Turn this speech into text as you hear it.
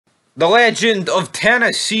The legend of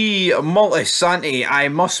Tennessee Moltisanti, I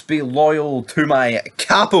must be loyal to my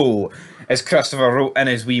capo, as Christopher wrote in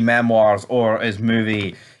his wee memoirs or his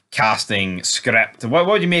movie casting script.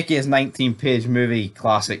 What do you make of his 19-page movie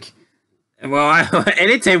classic? Well,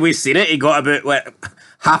 anytime we've seen it, he got about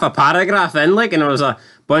half a paragraph in, and there was a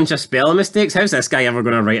bunch of spelling mistakes. How's this guy ever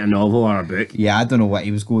going to write a novel or a book? Yeah, I don't know what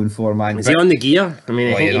he was going for, man. Is he on the gear? I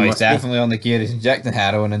mean, he's definitely on the gear. He's injecting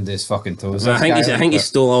heroin into his fucking toes. Well, I think he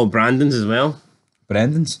stole all Brandon's as well.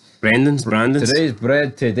 Brandon's? Brandon's. Today's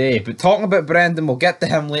bread today. But talking about Brandon, we'll get to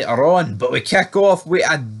him later on. But we kick off with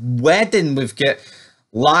a wedding. We've got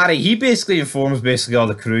Larry. He basically informs all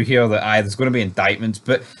the crew here that there's going to be indictments.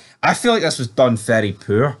 But I feel like this was done very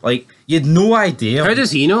poor. Like, you had no idea. How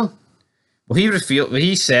does he know? Well,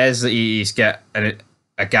 he says that he's got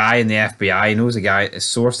a guy in the FBI. He knows a guy, a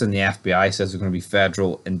source in the FBI says there's going to be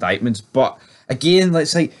federal indictments. But again,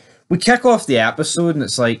 it's like, we kick off the episode and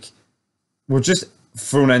it's like, we're just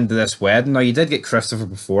thrown into this wedding. Now, you did get Christopher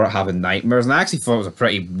before it having nightmares, and I actually thought it was a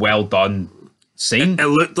pretty well done scene. It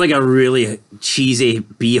looked like a really cheesy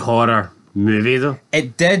B-horror movie, though.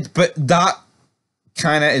 It did, but that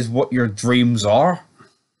kind of is what your dreams are.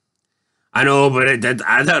 I know, but it did.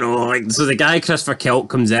 I don't know. So the guy Christopher Kelt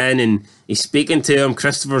comes in and he's speaking to him.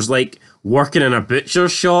 Christopher's working in a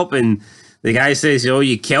butcher's shop, and the guy says, "Oh,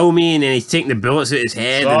 you kill me," and then he's taking the bullets out his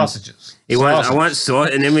head. Sausages. I want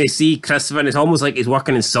sauce, and then we see Christopher, and it's almost like he's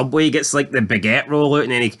working in Subway. He gets the baguette roll out,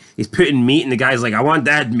 and then he's putting meat, and the guy's like, "I want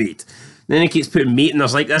that meat." And then he keeps putting meat, and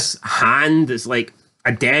there's this hand. It's like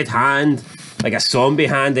a dead hand, like a zombie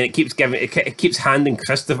hand, and it keeps handing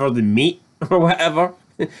Christopher the meat or whatever.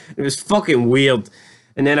 It was fucking weird.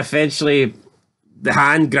 And then eventually the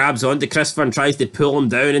hand grabs onto Christopher and tries to pull him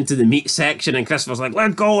down into the meat section, and Christopher's like,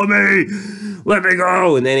 "Let go of me! Let me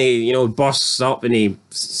go!" And then he, bursts up and he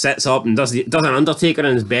sits up and does an Undertaker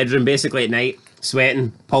in his bedroom basically at night,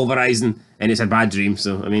 sweating, pulverizing, and it's a bad dream.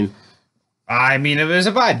 So, I mean, it was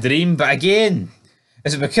a bad dream, but again,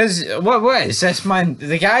 is it because what is this, man?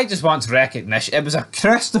 The guy just wants recognition. It was a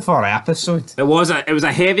Christopher episode. It was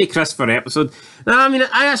a heavy Christopher episode. No, I mean,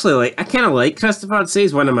 I kind of like Christopher. I'd say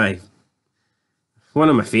he's one of my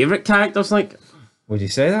favourite characters. Would you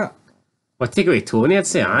say that? Well, take away Tony, I'd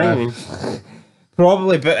say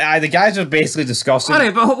probably, but the guys are basically discussing.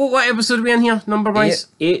 Alright, but what episode are we in here, number wise?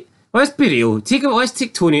 8. Well, let's be real. Let's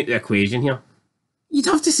take Tony out of the equation here. You'd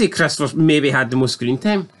have to say Christopher maybe had the most screen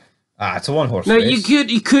time. It's a one-horse race. Now,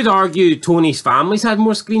 you could argue Tony's family's had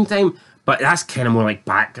more screen time, but that's kind of more like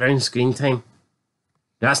background screen time.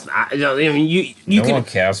 That's no one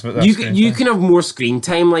cares about that. You can have more screen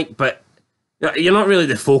time, but you're not really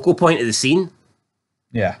the focal point of the scene.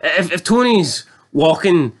 Yeah. If Tony's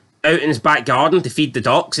walking out in his back garden to feed the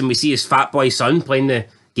ducks, and we see his fat boy son playing the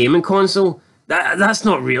gaming console, that's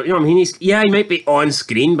not real. You know what I mean? He might be on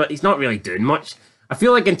screen, but he's not really doing much. I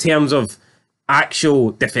feel like in terms of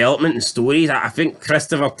actual development and stories, I think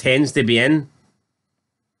Christopher tends to be in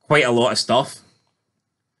quite a lot of stuff.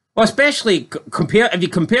 Well, especially if you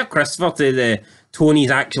compare Christopher to the Tony's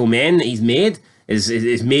actual men that he's made,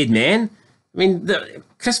 his made men. I mean,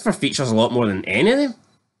 Christopher features a lot more than any of them.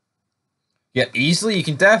 Yeah, easily. You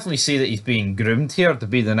can definitely see that he's being groomed here to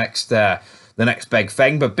be the next big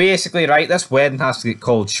thing. But basically, right, this wedding has to get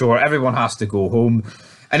called short. Everyone has to go home.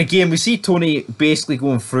 And again, we see Tony basically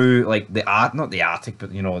going through not the attic,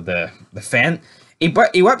 but the vent. He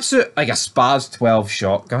whips out a Spaz 12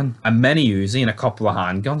 shotgun, a mini Uzi, and a couple of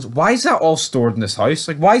handguns. Why is that all stored in this house?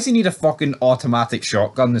 Why does he need a fucking automatic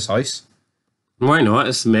shotgun in this house? Why not?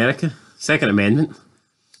 It's America. Second Amendment.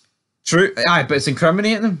 True. But it's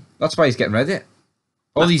incriminating him. That's why he's getting rid of it.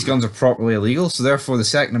 All these guns are properly illegal, so therefore the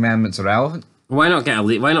Second Amendment's irrelevant. Why not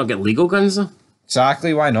get legal guns though?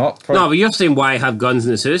 Exactly, why not? No, but you're saying why have guns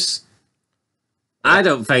in his house? I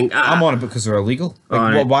don't think... I'm on it because they're illegal.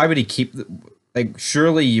 Right. Why would he keep...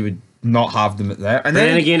 surely you would not have them there. And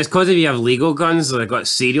then again, it's because if you have legal guns, they've got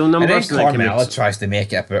serial numbers. And then Carmella tries to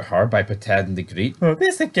make it about her by pretending to greet. Oh,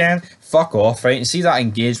 this again. Fuck off, right? And see that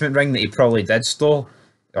engagement ring that he probably did steal?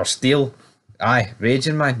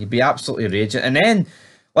 Raging, man. You'd be absolutely raging. And then,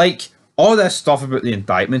 all this stuff about the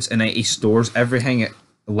indictments, and he stores everything at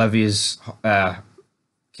Olivia's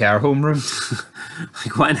care home room.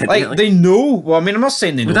 What an idiot, they know. Well, I mean, I'm not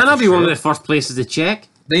saying they know. Would that not be one of the first places to check?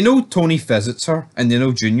 They know Tony visits her, and they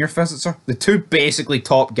know Junior visits her. The two basically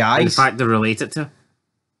top guys. In fact, they're related to.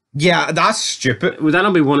 Yeah, that's stupid. Would that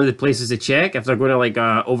not be one of the places to check if they're going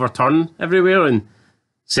to overturn everywhere and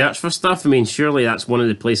search for stuff? I mean, surely that's one of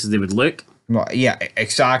the places they would look. No, yeah,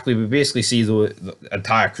 exactly. We basically see the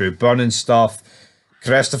entire crew burning stuff.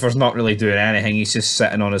 Christopher's not really doing anything. He's just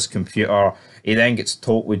sitting on his computer. He then gets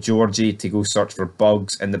told with Georgie to go search for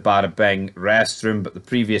bugs in the Bada Bing restroom. But the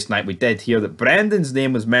previous night we did hear that Brendan's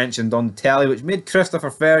name was mentioned on the telly, which made Christopher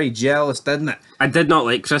very jealous, didn't it? I did not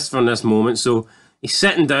like Christopher in this moment. So he's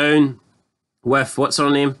sitting down with, what's her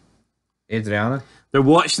name? Adriana. They're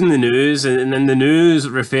watching the news, and then the news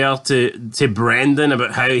refer to Brendan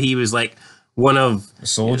about how he was like one of the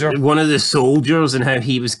soldiers and how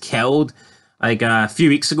he was killed like a few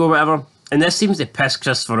weeks ago or whatever. And this seems to piss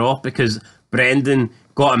Christopher off because Brendan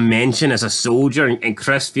got a mention as a soldier, and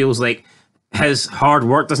Chris feels like his hard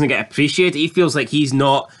work doesn't get appreciated. He feels like he's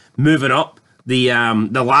not moving up the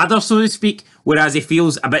ladder, so to speak, whereas he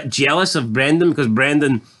feels a bit jealous of Brendan because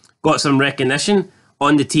Brendan got some recognition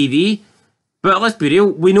on the TV. But let's be real,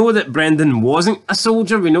 we know that Brendan wasn't a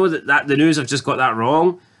soldier. We know that the news have just got that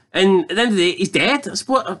wrong. And at the end of the day, he's dead. I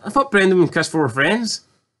thought Brendan and Christopher were friends.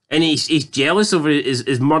 And he's jealous over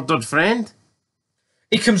his murdered friend.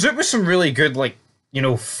 He comes out with some really good,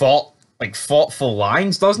 thoughtful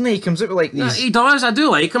lines, doesn't he? He comes out with like these. No, he does. I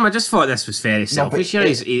do like him. I just thought this was very selfish here.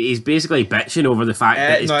 He's basically bitching over the fact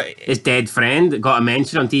that his dead friend got a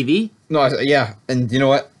mention on TV. No, yeah, and you know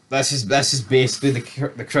what? This is basically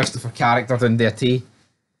the Christopher character down there too.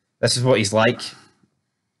 This is what he's like.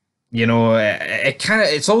 You know,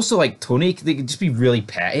 it's also like Tony. They can just be really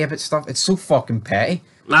petty about stuff. It's so fucking petty.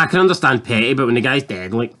 I can understand petty, but when the guy's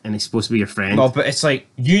dead, like, and he's supposed to be your friend. No, but it's like,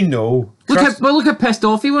 look how pissed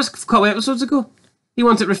off he was a couple episodes ago. He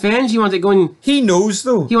wanted revenge. He wanted to go and... He knows,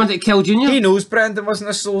 though. He wanted to kill Junior. He knows Brendan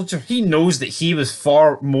wasn't a soldier. He knows that he was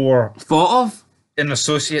far more... thought of. An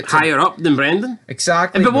associate. Higher up than Brendan.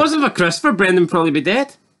 Exactly. If it wasn't for Christopher, Brendan would probably be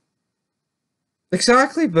dead.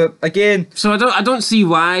 Exactly, but again... So I don't see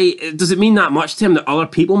why... Does it mean that much to him that other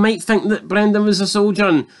people might think that Brendan was a soldier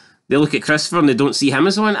and they look at Christopher and they don't see him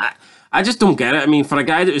as one? I just don't get it. I mean, for a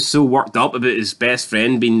guy that was so worked up about his best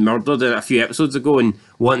friend being murdered a few episodes ago and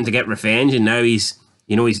wanting to get revenge, and now he's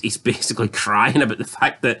basically crying about the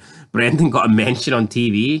fact that Brendan got a mention on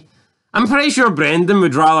TV. I'm pretty sure Brendan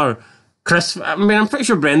would rather I'm pretty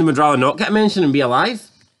sure Brendan would rather not get a mention and be alive.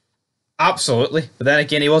 Absolutely. But then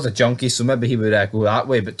again, he was a junkie, so maybe he would go that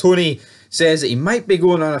way. But Tony says that he might be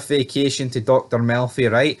going on a vacation to Dr. Melfi,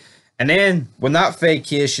 right? And then when that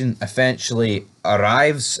vacation eventually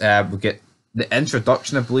arrives, we get the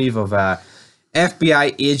introduction, I believe, of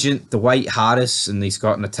FBI agent Dwight Harris, and he's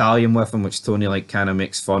got an Italian with him, which Tony kind of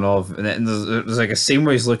makes fun of. And then there's like a scene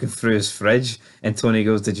where he's looking through his fridge, and Tony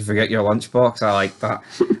goes, "Did you forget your lunchbox?" I like that.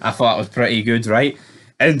 I thought it was pretty good, right?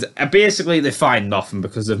 And basically they find nothing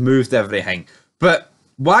because they've moved everything. But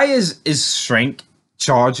why is Shrink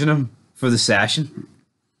charging him for the session?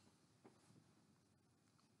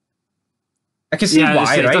 I can see why,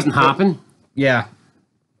 right? It doesn't happen. Yeah.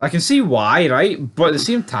 I can see why, right? But at the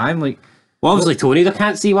same time, well, obviously Tony, they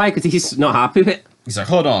can't see why because he's not happy with it. He's like,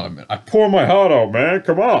 hold on a minute, I pour my heart out, man,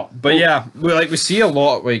 come on. But yeah, we see a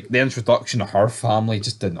lot, the introduction of her family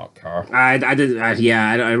just did not care. I don't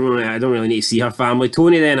really need to see her family.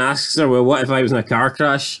 Tony then asks her, well, what if I was in a car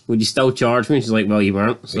crash? Would you still charge me? She's like, well, you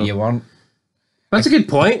weren't. So. You weren't. That's a good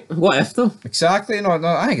point. What if, though? Exactly. No,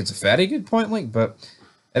 I think it's a very good point, but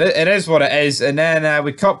it is what it is. And then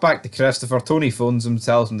we cut back to Christopher. Tony phones him,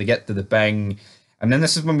 tells him to get to the Bing. And then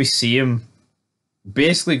this is when we see him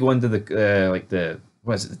basically go into the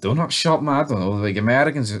what is it, the donut shop, man? I don't know, like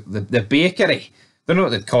Americans, the bakery. Don't know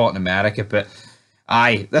what they'd call it in America, but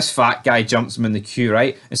this fat guy jumps him in the queue,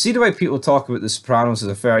 right? And see the way people talk about the Sopranos as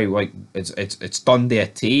a very it's done to a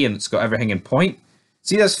T and it's got everything in point.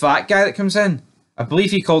 See this fat guy that comes in? I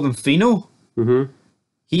believe he called him Fino. Mm-hmm.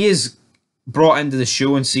 He is brought into the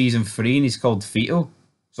show in season 3 and he's called Fito.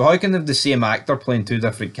 So how can they have the same actor playing two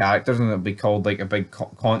different characters and it'll be called like a big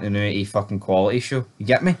continuity fucking quality show? You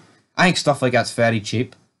get me? I think stuff like that's very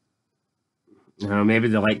cheap. Maybe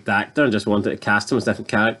they liked the actor and just wanted to cast him as a different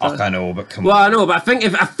character. I know, but come on. Well, I know, but I think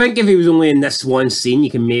if he was only in this one scene, you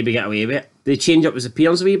can maybe get away with it. Did they change up his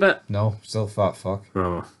appearance a wee bit? No, still fat fuck.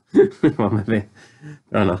 Oh, well, maybe.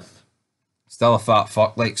 Fair enough. Still a fat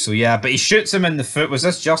fuck, so yeah. But he shoots him in the foot. Was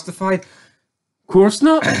this justified? Of course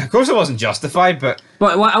not. Of course it wasn't justified, but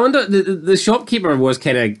I wonder, the shopkeeper was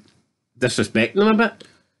kind of disrespecting him a bit.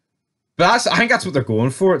 But I think that's what they're going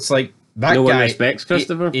for. It's like that no guy. one respects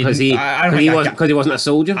Christopher because he wasn't a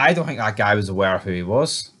soldier. I don't think that guy was aware of who he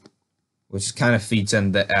was, which kind of feeds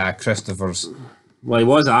into Christopher's. Well, he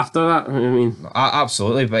was after that. I mean,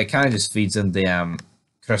 absolutely, but it kind of just feeds into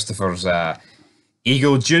Christopher's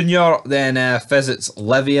ego. Junior then visits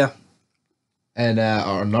Livia in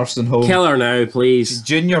our nursing home. Kill her now, please.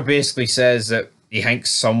 Junior basically says that he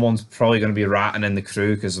thinks someone's probably going to be ratting in the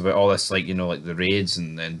crew because of all this, the raids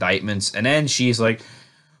and the indictments. And then she's like,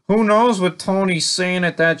 Who knows what Tony's saying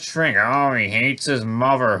at that shrink? Oh, he hates his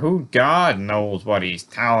mother. Who God knows what he's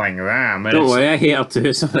telling them? And Don't worry, I hate her too.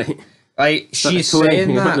 It's alright. like, she's Tony, saying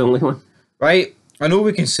you're not that, the only one. right? I know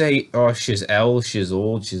we can say, oh, she's ill, she's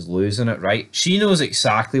old, she's losing it, right? She knows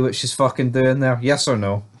exactly what she's fucking doing there. Yes or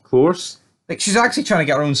no? Of course. Like, she's actually trying to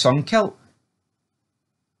get her own son killed.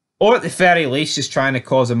 Or at the very least, she's trying to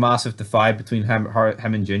cause a massive divide between him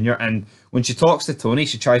and Junior. And when she talks to Tony,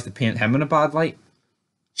 she tries to paint him in a bad light.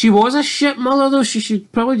 She was a shit mother, though. She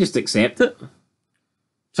should probably just accept it.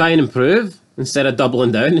 Try and improve instead of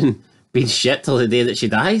doubling down and being shit till the day that she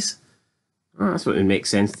dies. Oh, that's what would make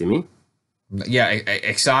sense to me. Yeah,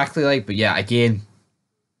 exactly. Like, but yeah, again,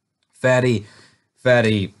 very,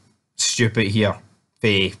 very stupid here.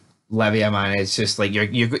 For Livia, man, it's just like I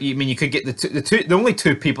mean, you could get the only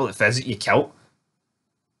two people that visit you killed.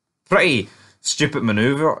 Pretty stupid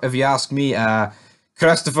maneuver, if you ask me.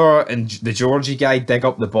 Christopher and the Georgie guy dig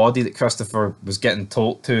up the body that Christopher was getting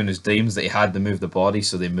told to in his dreams that he had to move the body,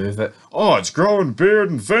 so they move it. Oh, it's growing beard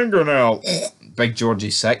and fingernail. Big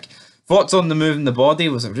Georgie's sick. Thoughts on the moving the body?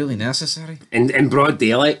 Was it really necessary? In broad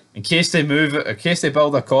daylight. In case they move it, in case they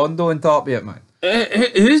build a condo on top of it, man.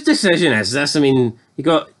 Whose decision is this? I mean, you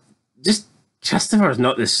got just Christopher's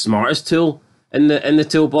not the smartest tool in the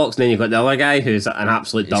toolbox, and then you've got the other guy who's an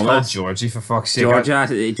absolute He's called dumbass. Georgie, for fuck's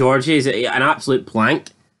sake. Georgie is an absolute plank.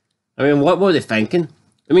 I mean, what were they thinking?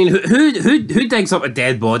 I mean, who digs up a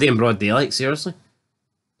dead body in broad daylight? Seriously.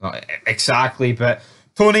 Not exactly, but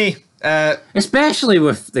Tony. Especially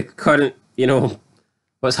with the current,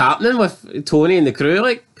 what's happening with Tony and the crew,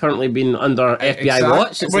 like currently being under FBI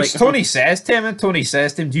watch. It's Which like, Tony says to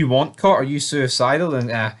him, do you want caught? Are you suicidal?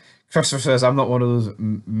 And Christopher says, I'm not one of those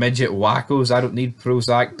midget wackos. I don't need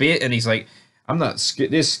Prozac. Bait, and he's like, I'm not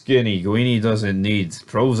this skinny Gwenie doesn't need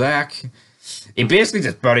Prozac. He basically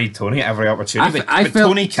just buried Tony at every opportunity, but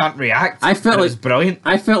Tony can't react. I felt it was brilliant.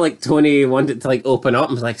 I felt like Tony wanted to open up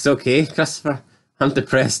and was like, "It's okay, Christopher. I'm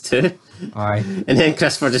depressed too." Aye. And then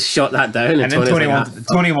Christopher just shot that down, and then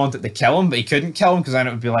Tony wanted to kill him, but he couldn't kill him because then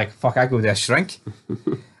it would be like, "Fuck, I go to a shrink."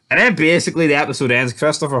 And then basically the episode ends.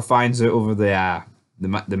 Christopher finds out over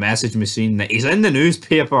the message machine that he's in the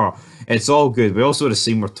newspaper. It's all good. We also had a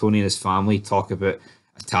scene where Tony and his family talk about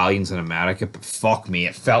Italians in America, but fuck me,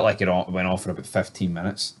 it felt like it went on for about 15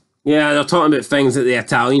 minutes. Yeah, they're talking about things that the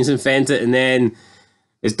Italians invented, and then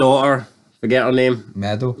his daughter, forget her name,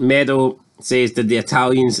 Meadow says, "Did the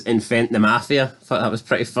Italians invent the mafia?" I thought that was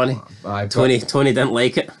pretty funny. Tony didn't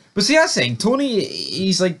like it. But see, that's the thing. Tony,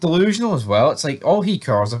 he's like delusional as well. It's like all he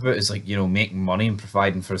cares about is making money and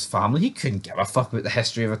providing for his family. He couldn't give a fuck about the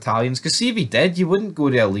history of Italians. Because see, if he did, you wouldn't go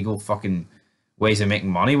to illegal fucking ways of making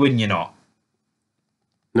money, wouldn't you not?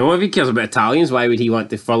 No, if he cares about Italians, why would he want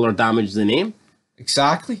to further damage the name?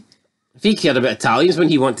 Exactly. If he cared about Italians,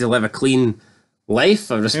 wouldn't he want to live a clean life,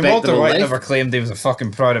 a respectable Walter White life? never claimed he was a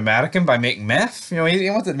fucking proud American by making meth. He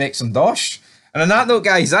wanted to make some dosh. And on that note,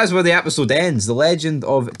 guys, that's where the episode ends. The legend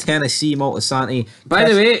of Tennessee Moltisanti. By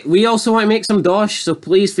the way, we also want to make some dosh, so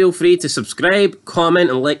please feel free to subscribe, comment,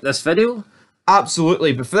 and like this video.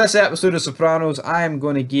 Absolutely. But for this episode of Sopranos, I'm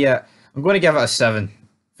going to give it a 7.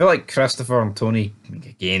 I feel like Christopher and Tony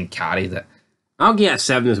again carried it. I'll give it a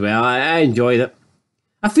 7 as well. I enjoyed it.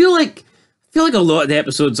 I feel like a lot of the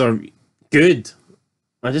episodes are good.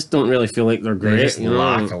 I just don't really feel like they're great. They just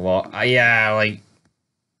lack a lot.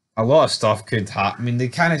 A lot of stuff could happen. I mean, they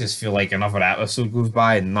kind of just feel like another episode goes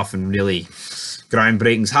by and nothing really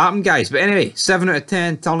groundbreaking's happened, guys. But anyway, 7 out of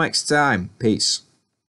 10. Till next time. Peace.